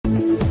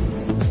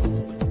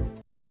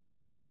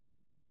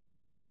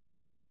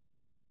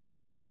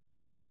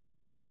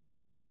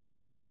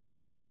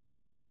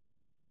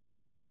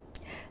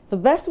The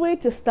best way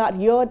to start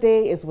your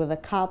day is with a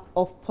cup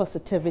of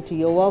positivity.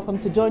 You're welcome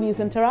to Joy News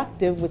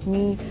Interactive with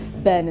me,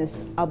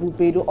 Bernice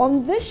Abubedu.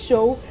 On this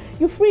show,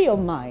 you free your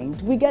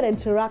mind. We get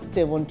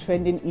interactive on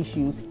trending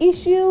issues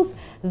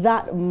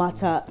that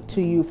matter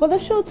to you. For the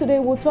show today,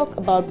 we'll talk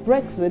about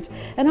Brexit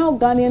and how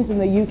Ghanaians in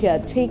the UK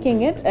are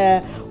taking it.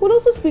 We'll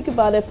also speak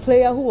about a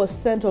player who was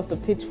sent off the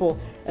pitch for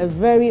a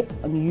very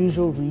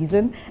unusual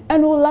reason,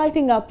 and we're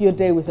lighting up your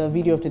day with a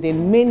video of today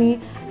and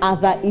many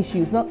other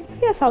issues. Now,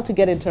 here's how to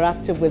get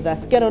interactive with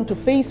us. Get onto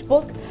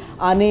Facebook.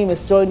 Our name is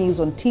Joy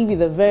News on TV.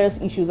 The various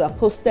issues are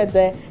posted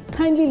there.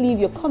 Kindly leave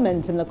your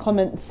comments in the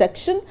comment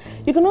section.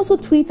 You can also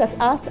tweet at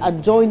us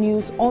at Joy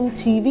News on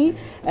TV.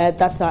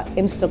 That's our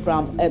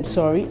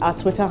our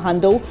Twitter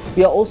handle.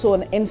 We are also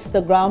on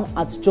Instagram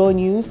at Joy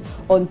News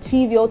on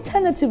TV.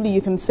 Alternatively,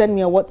 you can send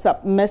me a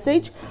WhatsApp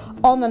message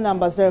on the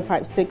number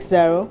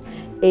 0560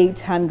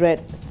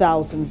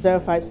 800,000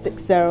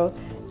 0560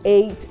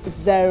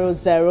 800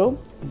 000.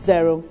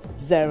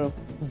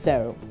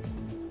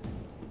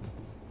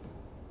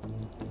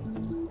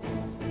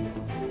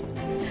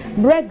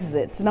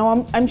 Brexit.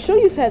 Now, I'm sure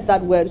you've heard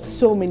that word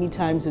so many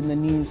times in the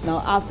news.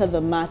 Now, after the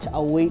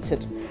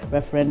much-awaited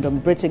referendum,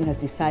 Britain has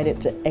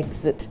decided to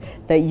exit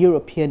the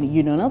European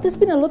Union. Now, there's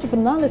been a lot of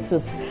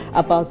analysis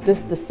about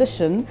this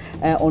decision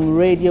on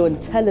radio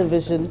and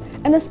television,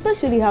 and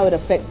especially how it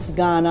affects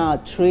Ghana, our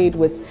trade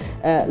with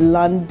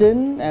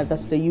London,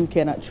 that's the UK,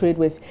 and our trade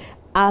with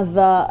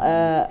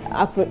other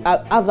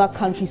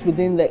countries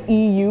within the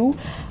EU.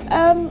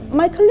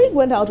 My colleague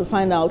went out to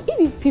find out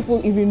if people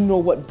even know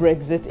what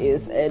Brexit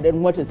is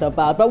and what it's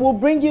about, but we'll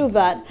bring you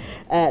that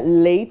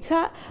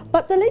later.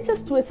 But the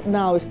latest twist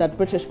now is that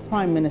British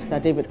Prime Minister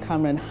David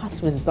Cameron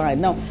has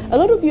resigned. Now, a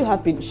lot of you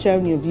have been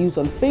sharing your views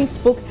on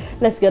Facebook.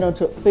 Let's get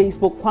onto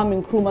Facebook.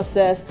 Kwame Nkrumah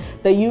says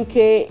the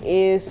UK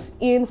is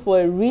in for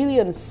a really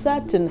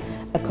uncertain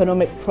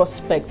economic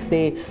prospects.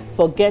 They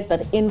forget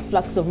that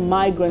influx of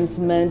migrants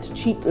meant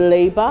cheap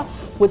labor,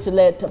 which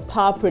led to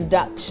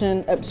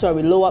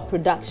lower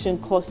production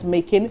costs,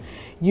 making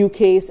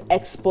UK's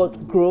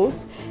export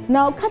growth.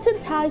 Now, cutting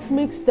ties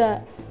makes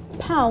the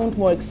pound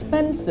more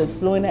expensive,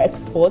 slowing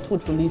exports,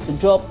 which will lead to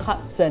job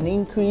cuts and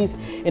increase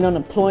in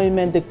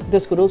unemployment.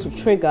 This could also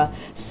trigger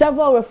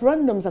several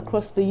referendums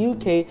across the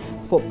UK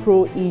for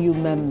pro-EU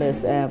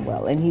members.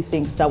 And he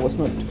thinks that was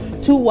not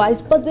too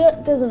wise, but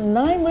there's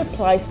 9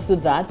 replies to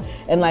that.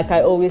 And like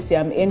I always say,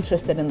 I'm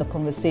interested in the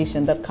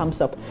conversation that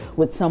comes up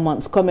with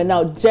someone's comment.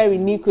 Now, Jerry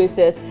Nikwe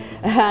says,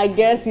 I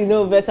guess you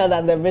know better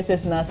than the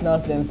British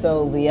nationals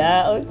themselves.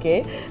 Yeah,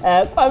 okay.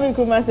 Kwame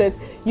Nkrumah says,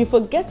 you're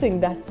forgetting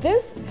that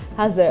this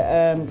has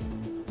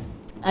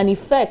an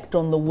effect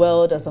on the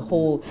world as a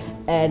whole,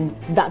 and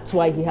that's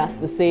why he has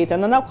to say it.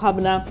 And Nana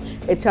Kwabena,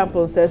 a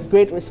champion, says,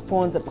 great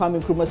response at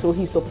Kwame Nkrumah, so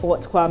he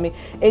supports Kwame.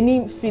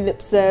 Eni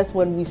Philip says,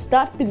 when we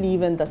start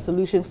believing that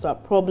solutions to our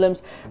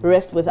problems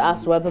rest with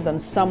us rather than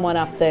someone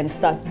up there, and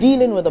start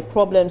dealing with the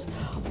problems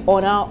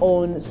on our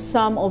own,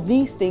 some of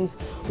these things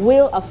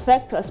will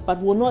affect us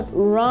but will not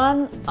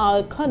run our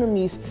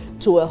economies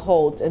to a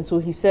halt. And so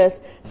he says,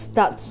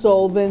 start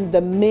solving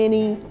the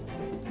many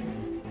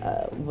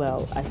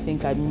I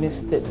think I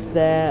missed it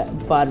there,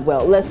 but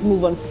let's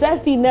move on.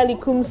 Sethi Nelly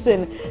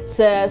Kumsin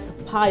says,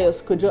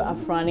 Pius Kojo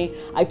Afrani,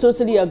 I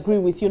totally agree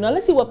with you. Now,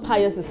 let's see what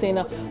Pius is saying.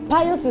 Now,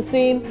 Pius is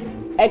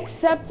saying,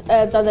 except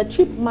that the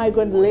cheap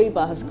migrant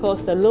labor has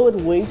caused a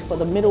lowered wage for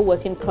the middle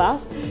working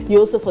class, you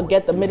also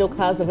forget the middle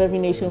class of every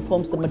nation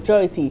forms the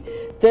majority.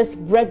 This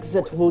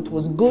Brexit vote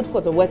was good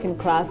for the working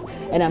class,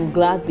 and I'm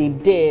glad they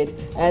did.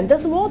 And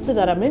there's more to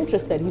that. I'm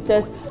interested. He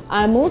says,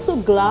 I'm also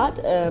glad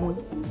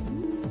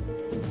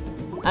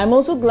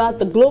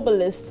the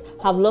globalists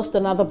have lost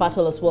another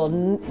battle as well.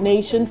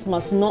 Nations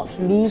must not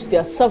lose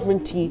their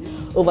sovereignty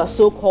over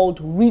so-called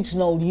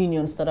regional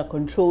unions that are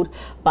controlled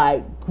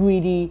by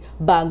greedy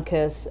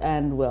bankers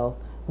and,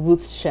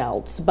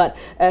 Rothschilds. But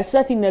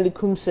Sethi Nelly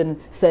Kumsen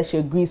says she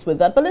agrees with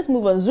that. But let's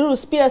move on. Zuru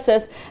Spear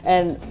says,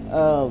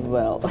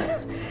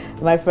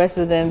 my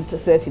president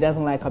says he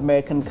doesn't like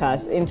American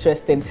cars.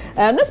 Interesting.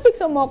 Let's pick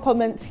some more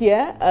comments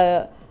here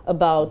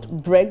about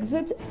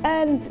Brexit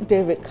and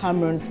David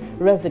Cameron's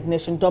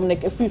resignation.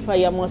 Dominic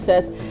Efifayamo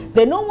says,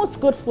 they know what's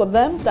good for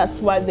them.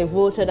 That's why they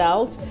voted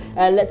out.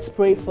 Let's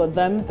pray for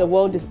them. The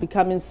world is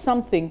becoming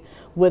something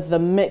with the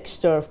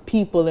mixture of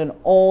people and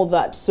all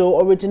that.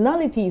 So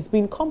originality is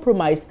being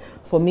compromised.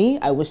 For me,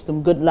 I wish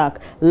them good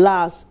luck.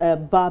 Last,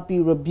 Barbie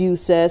Rebu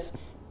says,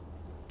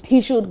 he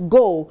should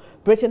go.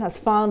 Britain has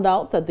found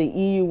out that the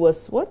EU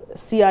was,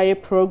 CIA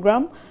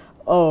program?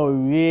 Oh,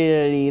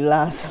 really?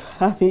 Last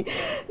happy.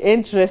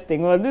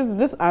 Interesting. Well,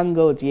 this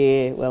angle,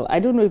 yeah. Well,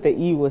 I don't know if the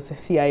EU was a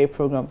CIA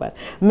program, but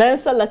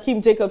Mensa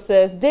Lakim Jacob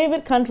says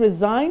David can't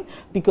resign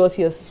because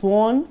he has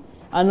sworn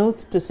an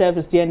oath to serve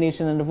his dear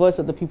nation, and the voice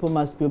of the people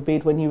must be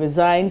obeyed. When he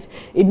resigns,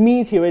 it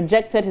means he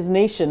rejected his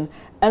nation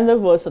and the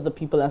voice of the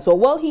people as well.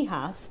 Well, he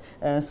has.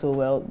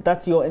 Well,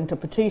 that's your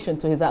interpretation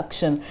to his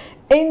action.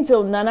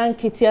 Angel Nanan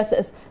Kitia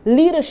says,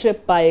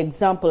 leadership by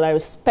example. I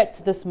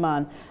respect this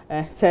man.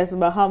 Says,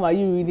 Maham, are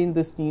you reading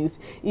this news?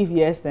 If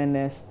yes,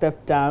 then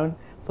step down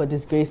for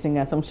disgracing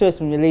us. I'm sure it's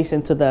in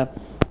relation to the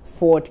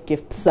Ford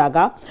gift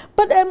saga.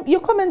 But your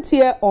comment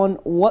here on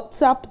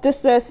WhatsApp, this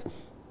says,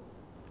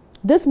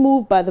 this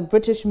move by the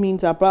British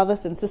means our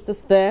brothers and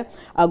sisters there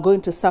are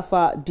going to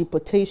suffer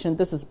deportation.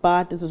 This is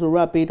bad. This is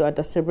Urabedo at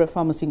the Sebre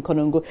Pharmacy in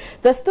Konongo.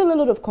 There's still a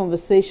lot of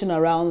conversation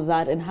around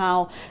that and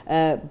how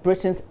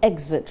Britain's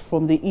exit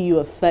from the EU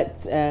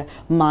affects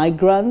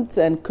migrants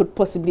and could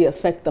possibly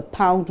affect the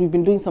pound. We've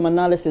been doing some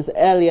analysis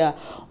earlier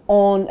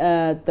on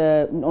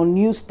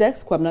News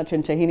Desk. Kwabena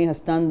Chenchahini has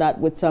done that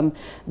with some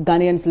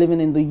Ghanaians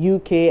living in the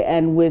UK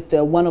and with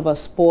one of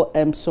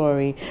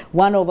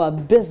our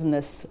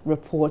business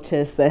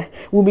reporters.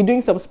 We'll be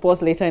doing some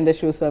sports later in the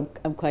show, so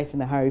I'm quite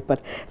in a hurry,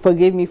 but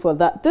forgive me for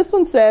that. This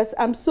one says,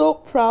 I'm so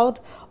proud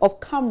of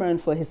Cameron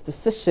for his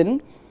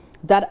decision.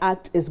 That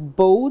act is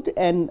bold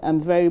and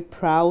I'm very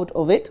proud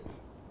of it.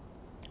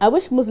 I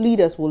wish most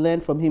leaders will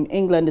learn from him.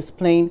 England is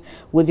playing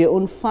with their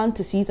own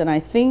fantasies, and I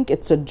think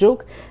it's a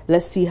joke.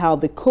 Let's see how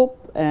they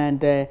cope.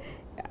 And I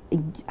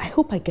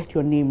hope I get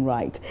your name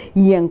right.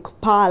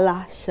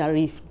 Yankpala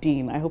Sharif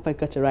Dean. I hope I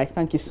got it right.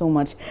 Thank you so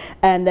much.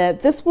 And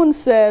this one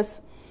says,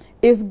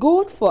 it's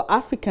good for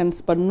Africans,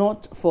 but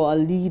not for our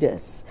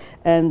leaders.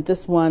 And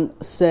this one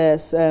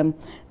says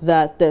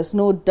that there's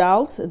no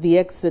doubt the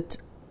exit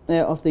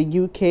of the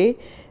UK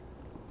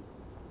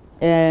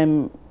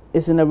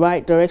is in the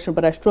right direction,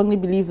 but I strongly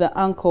believe that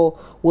Anchor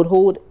would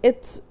hold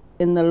it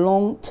in the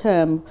long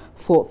term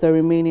for the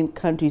remaining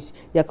countries.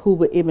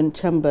 Yakubu Ibn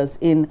Chambers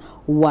in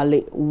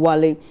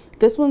Wale.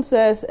 This one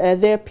says,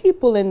 there are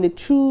people and they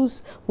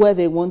choose where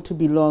they want to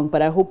belong,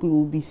 but I hope we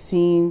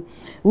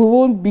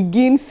won't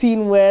begin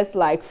seeing words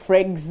like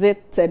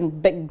Frexit and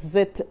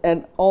Brexit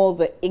and all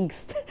the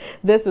inks.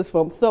 This is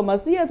from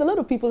Thomas. Yes, a lot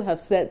of people have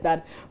said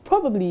that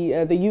probably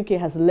the UK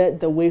has led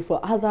the way for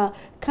other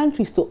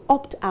countries to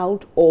opt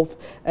out of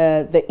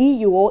the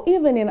EU, or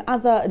even in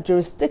other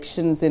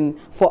jurisdictions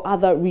for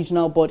other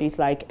regional bodies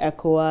like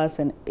ECOWAS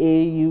and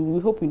AU. We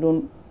hope we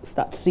don't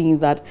start seeing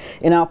that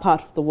in our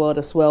part of the world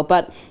as well.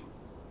 But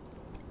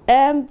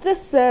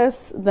this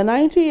says the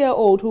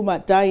 90-year-old who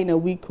might die in a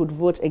week could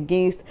vote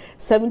against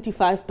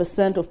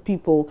 75% of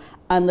people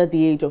under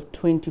the age of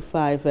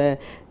 25.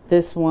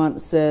 This one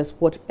says,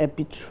 what a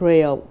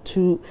betrayal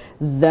to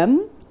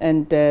them.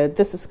 And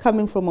this is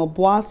coming from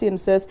Obuasi and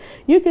says,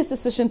 UK's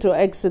decision to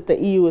exit the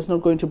EU is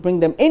not going to bring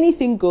them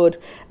anything good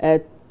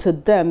to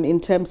them in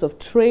terms of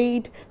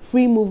trade,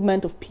 free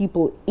movement of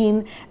people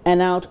in and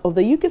out of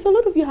the UK. So a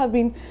lot of you have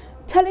been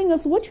telling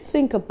us what you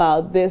think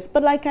about this.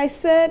 But like I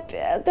said,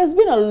 there's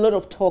been a lot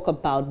of talk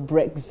about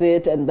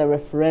Brexit and the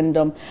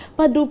referendum.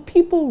 But do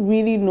people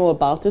really know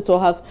about it, or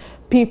have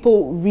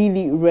people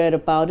really read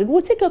about it?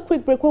 We'll take a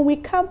quick break. When we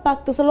come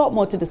back, there's a lot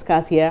more to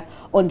discuss here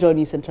on Joy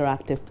News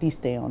Interactive. Please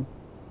stay on.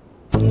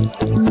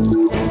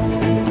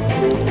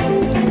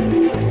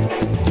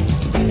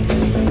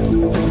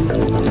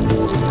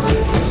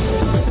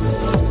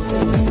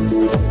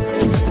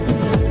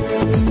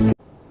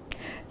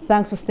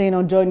 Thanks for staying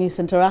on Joy News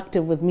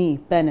Interactive with me,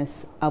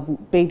 Benis Abu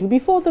Beidu.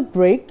 Before the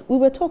break, we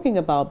were talking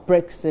about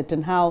Brexit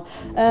and how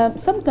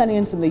some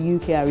Ghanaians in the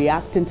UK are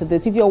reacting to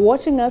this. If you're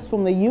watching us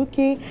from the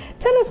UK,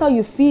 tell us how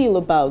you feel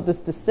about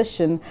this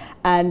decision.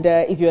 And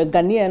if you're a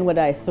Ghanaian,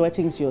 whether it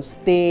threatens your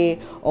stay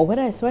or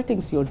whether it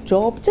threatens your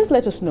job, just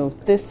let us know.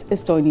 This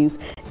is Joy News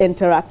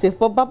Interactive.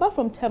 But Baba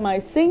from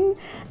Temai Singh,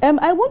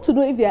 I want to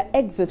know if their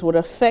exit would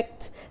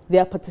affect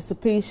their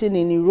participation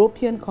in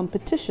European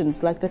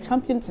competitions like the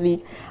Champions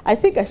League. I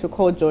think I should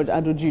call George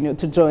Ado Jr.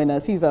 to join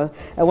us. He's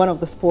one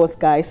of the sports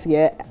guys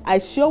here. I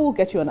sure will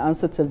get you an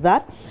answer to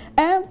that.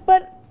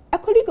 But a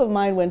colleague of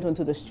mine went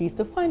onto the streets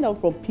to find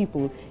out from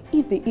people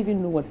if they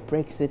even know what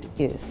Brexit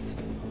is.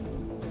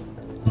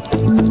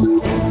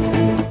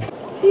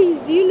 Please,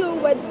 do you know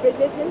what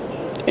Brexit is?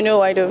 No,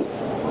 I don't.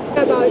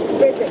 About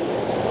Brexit?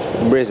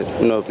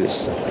 Brexit? No,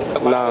 please.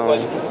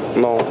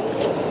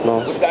 No.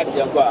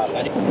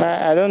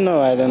 I don't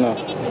know. You don't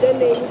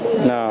know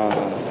anything? No.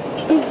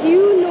 Do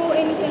you know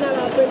anything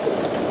about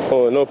Brexit?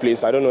 Oh, no,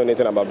 please. I don't know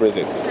anything about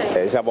Brexit.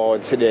 It's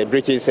about the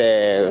British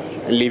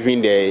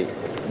leaving the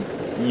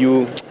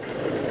EU,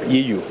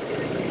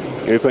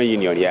 European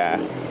Union, yeah.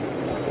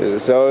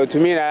 So to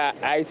me,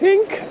 I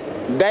think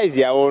that is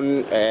their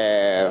own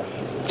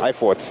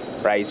effort,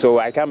 right? So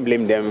I can't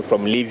blame them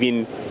from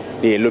leaving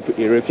the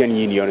European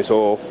Union.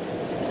 So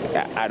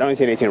I don't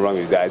see anything wrong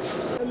with that.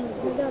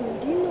 Madam,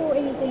 do you know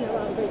anything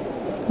about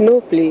Brexit?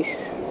 No,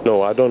 please.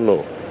 No, I don't know.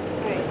 All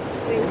right,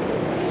 thank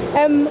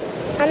you.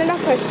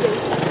 Another question.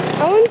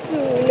 I want to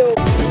know.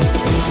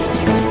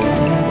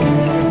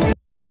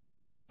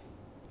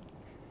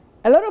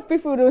 A lot of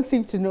people don't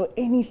seem to know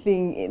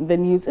anything in the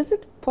news. Is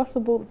it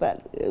possible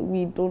that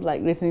we don't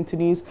like listening to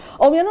news,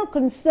 or we are not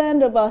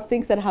concerned about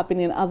things that happen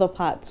in other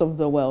parts of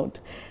the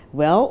world?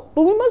 Well,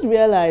 but we must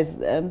realize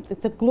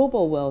it's a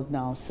global world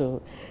now.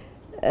 So,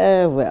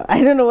 well,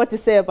 I don't know what to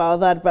say about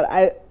that.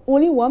 But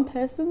only one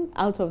person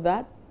out of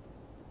that,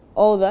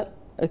 all that.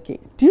 Okay.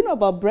 Do you know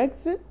about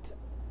Brexit?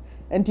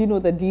 And do you know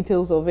the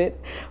details of it?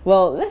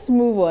 Well, let's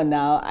move on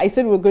now. I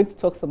said we were going to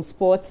talk some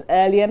sports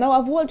earlier. Now,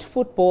 I've watched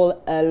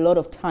football a lot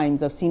of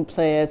times. I've seen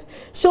players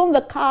shown the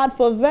card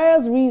for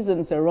various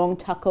reasons, a wrong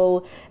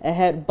tackle, a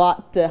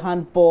headbutt, a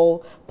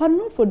handball, but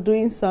not for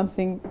doing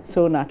something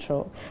so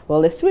natural.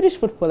 Well, a Swedish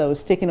footballer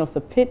was taken off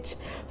the pitch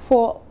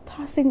for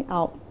passing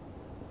out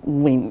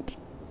wind.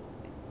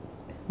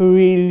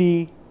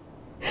 Really?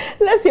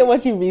 Let's hear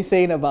what you've been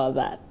saying about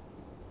that.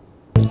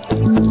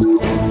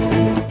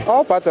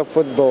 All parts of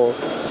football,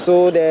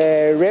 so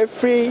the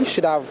referee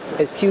should have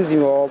excused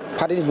him or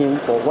pardoned him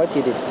for what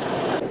he did.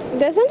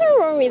 There's nothing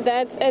wrong with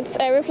that. It's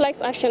a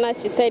reflex action,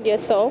 as you said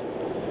yourself.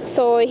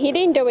 So he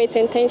didn't do it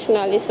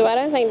intentionally, so I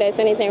don't think there's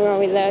anything wrong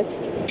with that.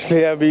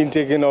 Player being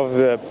taken off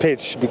the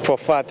pitch for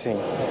farting,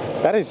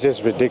 that is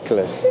just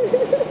ridiculous.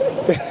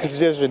 It's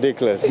just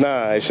ridiculous.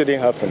 Nah, it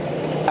shouldn't happen.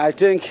 I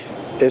think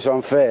it's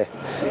unfair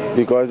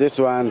because this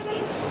one,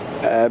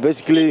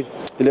 basically,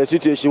 in a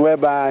situation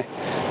whereby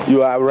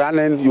you are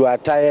running, you are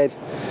tired,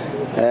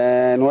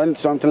 and when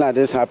something like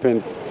this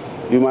happens,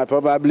 you might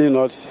probably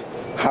not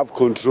have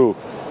control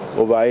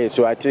over it.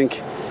 So I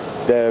think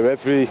the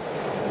referee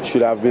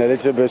should have been a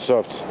little bit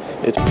soft.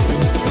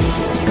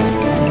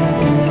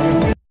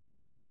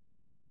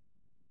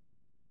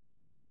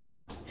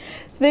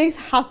 Things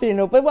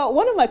happen, but well,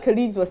 one of my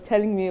colleagues was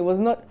telling me it was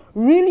not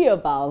really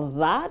about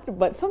that,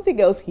 but something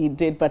else he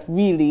did. But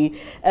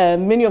really,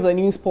 many of the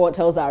news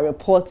portals are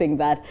reporting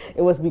that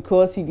it was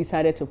because he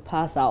decided to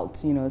pass out,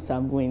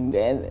 some wind,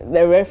 and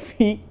the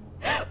referee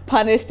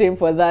punished him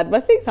for that.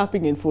 But things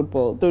happen in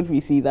football, don't we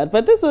see that?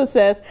 But this one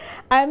says,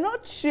 I'm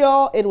not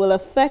sure it will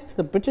affect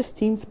the British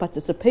teams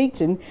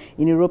participating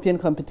in European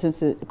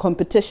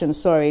competition,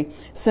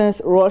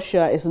 since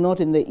Russia is not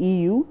in the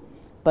EU,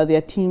 but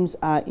their teams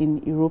are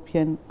in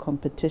European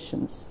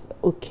competitions.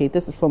 Okay,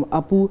 this is from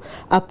Abu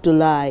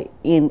Abdullah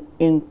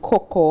in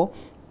Koko.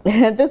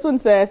 And this one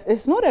says,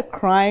 it's not a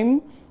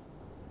crime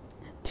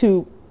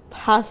to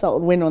pass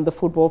out wind on the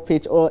football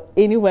pitch or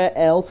anywhere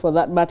else for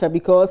that matter,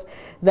 because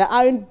there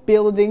aren't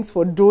buildings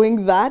for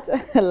doing that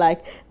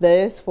like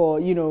there is for,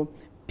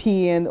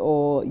 peeing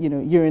or,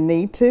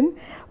 urinating.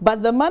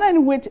 But the manner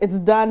in which it's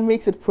done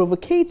makes it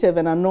provocative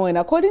and annoying.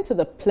 According to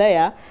the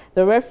player,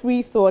 the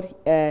referee thought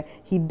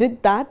he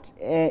did that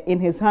in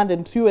his hand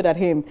and threw it at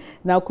him.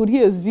 Now, could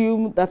he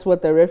assume that's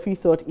what the referee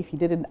thought if he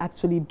didn't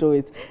actually do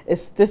it?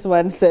 This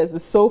one says,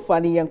 it's so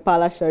funny, Young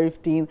Pala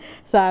Sharif Dean.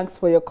 Thanks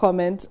for your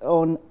comment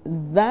on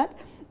that.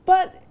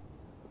 But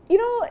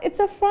it's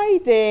a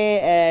Friday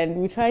and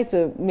we try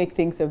to make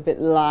things a bit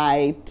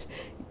light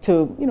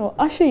to,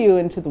 usher you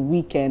into the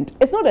weekend.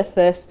 It's not a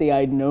Thursday,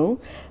 I know,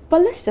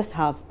 but let's just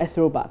have a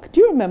throwback. Do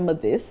you remember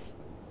this?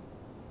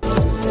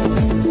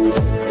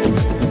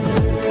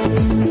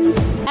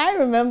 I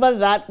remember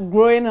that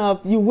growing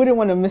up, you wouldn't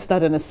want to miss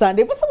that on a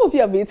Sunday, but some of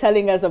you have been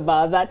telling us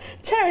about that.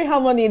 Cherry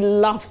Harmony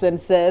laughs and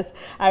says,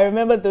 I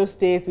remember those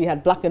days we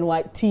had black and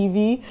white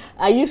TV.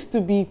 I used to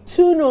be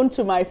too known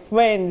to my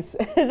friends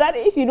that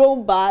if you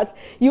don't bath,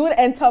 you would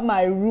enter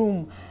my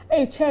room.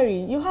 Hey, Cherry,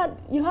 you had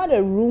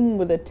a room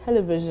with a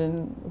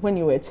television when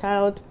you were a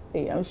child.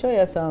 Hey, I'm sure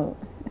you're some.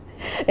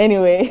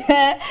 Anyway,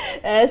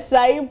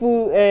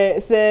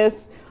 Saibu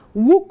says,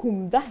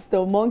 Wukum, that's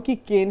the monkey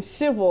king.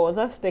 Shivo,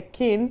 that's the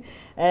king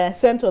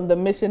sent on the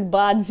mission.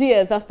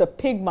 Bajia, that's the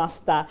pig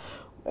master.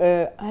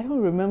 I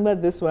don't remember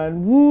this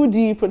one.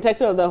 Woody,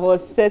 protector of the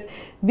horse, says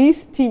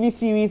these TV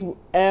series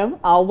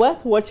are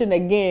worth watching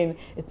again.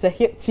 It's a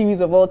hit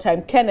series of all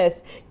time. Kenneth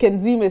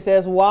Kenzime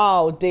says,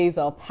 wow, days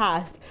are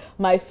past.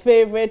 My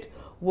favorite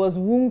was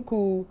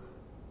Wunku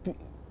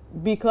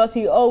because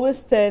he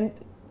always turned.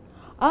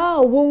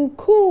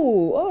 Wunku.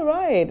 All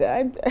right.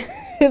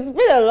 It's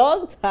been a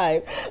long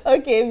time.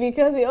 Okay,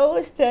 because he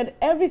always turned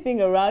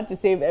everything around to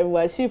save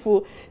everyone.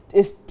 Shifu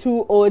is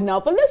too old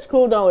now. But let's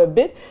scroll down a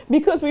bit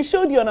because we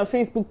showed you on our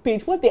Facebook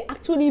page what they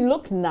actually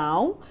look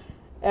now.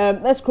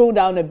 Let's scroll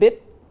down a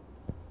bit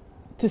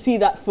to see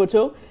that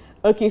photo.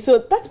 Okay, so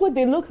that's what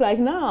they look like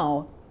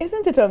now.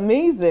 Isn't it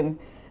amazing?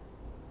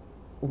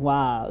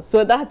 Wow.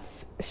 So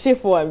that's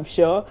Shifu, I'm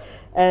sure.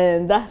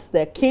 And that's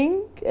the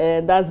king.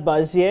 And that's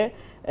Bajir.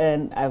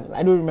 And I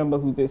don't remember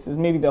who this is,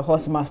 maybe the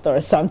horse master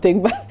or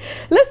something, but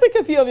let's pick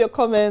a few of your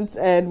comments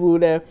and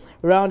we'll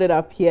round it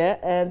up here.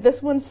 And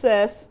this one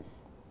says,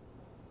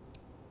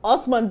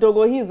 Osman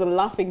Dogo, he's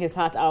laughing his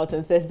heart out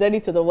and says, Journey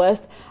to the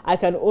West, I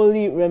can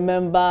only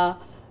remember,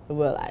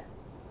 well,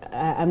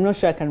 I'm not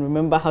sure I can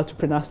remember how to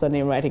pronounce the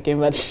name right again,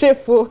 but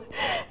Shifu,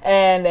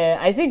 and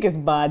I think it's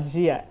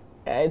Bajia.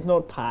 It's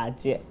not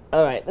part yet.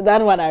 All right,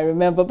 that one I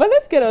remember. But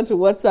let's get on to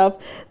WhatsApp.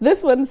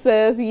 This one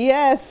says,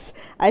 yes,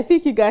 I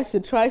think you guys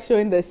should try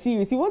showing the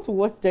series. You want to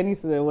watch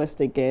Journeys to the West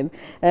again.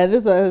 And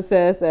this one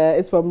says,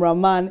 it's from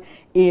Raman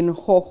in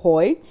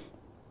Hohoi.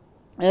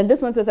 And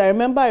this one says, I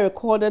remember I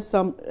recorded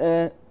some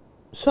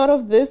shot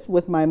of this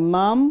with my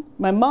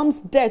mom's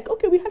deck.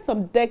 Okay, we had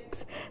some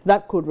decks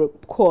that could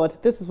record.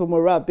 This is from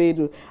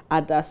Orabedu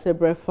at the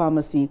Sebre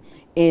Pharmacy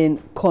in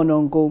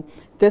Konongo.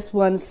 This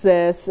one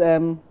says,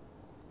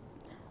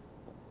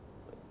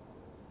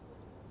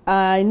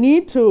 I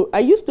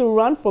used to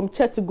run from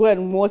church to go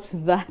and watch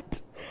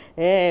that.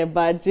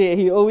 But Jay,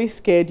 he always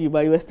scared you,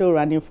 but you were still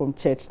running from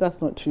church.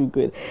 That's not too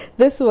good.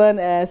 This one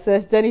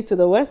says, Journey to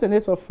the West, and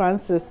this for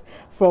Francis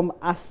from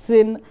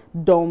Asin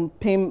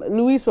Dompim.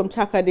 Louise from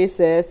Chakade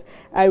says,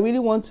 I really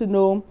want to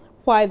know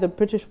why the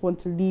British want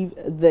to leave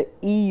the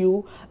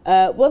EU.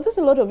 Well, there's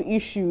a lot of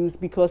issues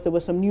because there were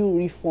some new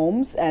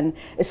reforms and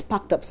it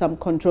sparked up some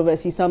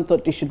controversy. Some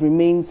thought they should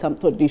remain, some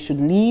thought they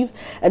should leave.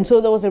 And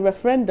so there was a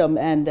referendum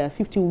and about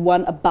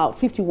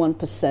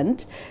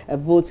 51%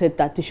 voted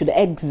that they should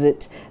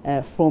exit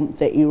from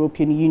the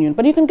European Union.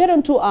 But you can get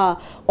onto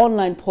our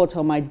online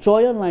portal,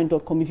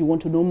 myjoyonline.com, if you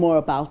want to know more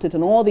about it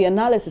and all the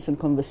analysis and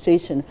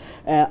conversation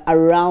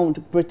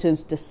around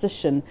Britain's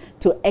decision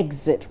to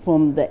exit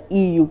from the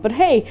EU. But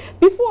hey,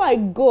 before I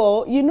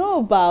go, you know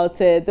about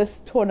this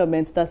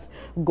tournament that's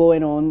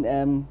going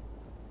on.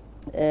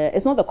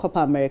 It's not the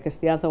Copa America, it's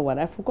the other one.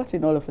 I've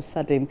forgotten all of a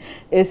sudden.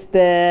 It's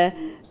the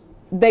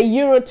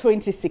Euro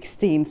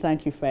 2016.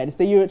 Thank you, Fred. It's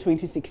the Euro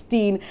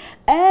 2016.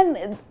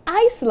 And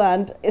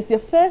Iceland is their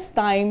first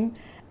time,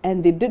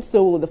 and they did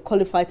so well. They've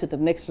qualified to the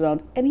next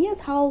round. And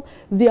here's how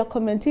their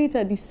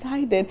commentator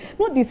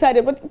not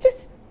decided, but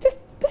just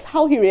this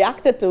how he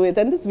reacted to it.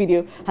 And this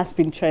video has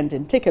been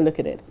trending. Take a look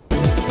at it.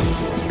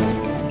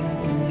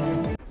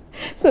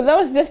 So that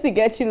was just to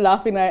get you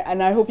laughing,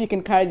 and I hope you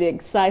can carry the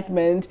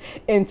excitement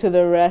into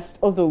the rest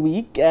of the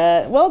week.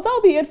 Well,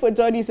 that'll be it for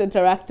Journeys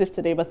Interactive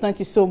today, but thank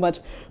you so much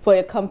for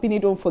your company.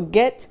 Don't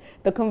forget,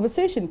 the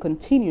conversation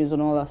continues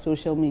on all our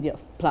social media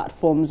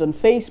platforms. On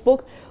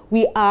Facebook,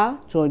 we are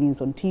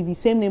Journeys on TV.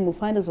 Same name, will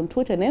find us on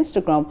Twitter and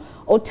Instagram.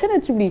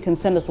 Alternatively, you can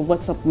send us a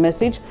WhatsApp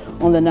message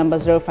on the number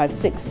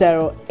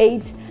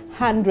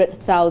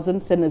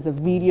 05608100,000. Send us a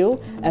video,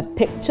 a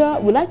picture.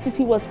 We'd like to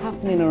see what's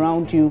happening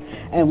around you,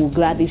 and we'll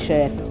gladly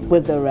share it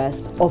with the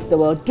rest of the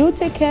world. Do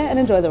take care and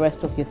enjoy the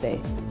rest of your day.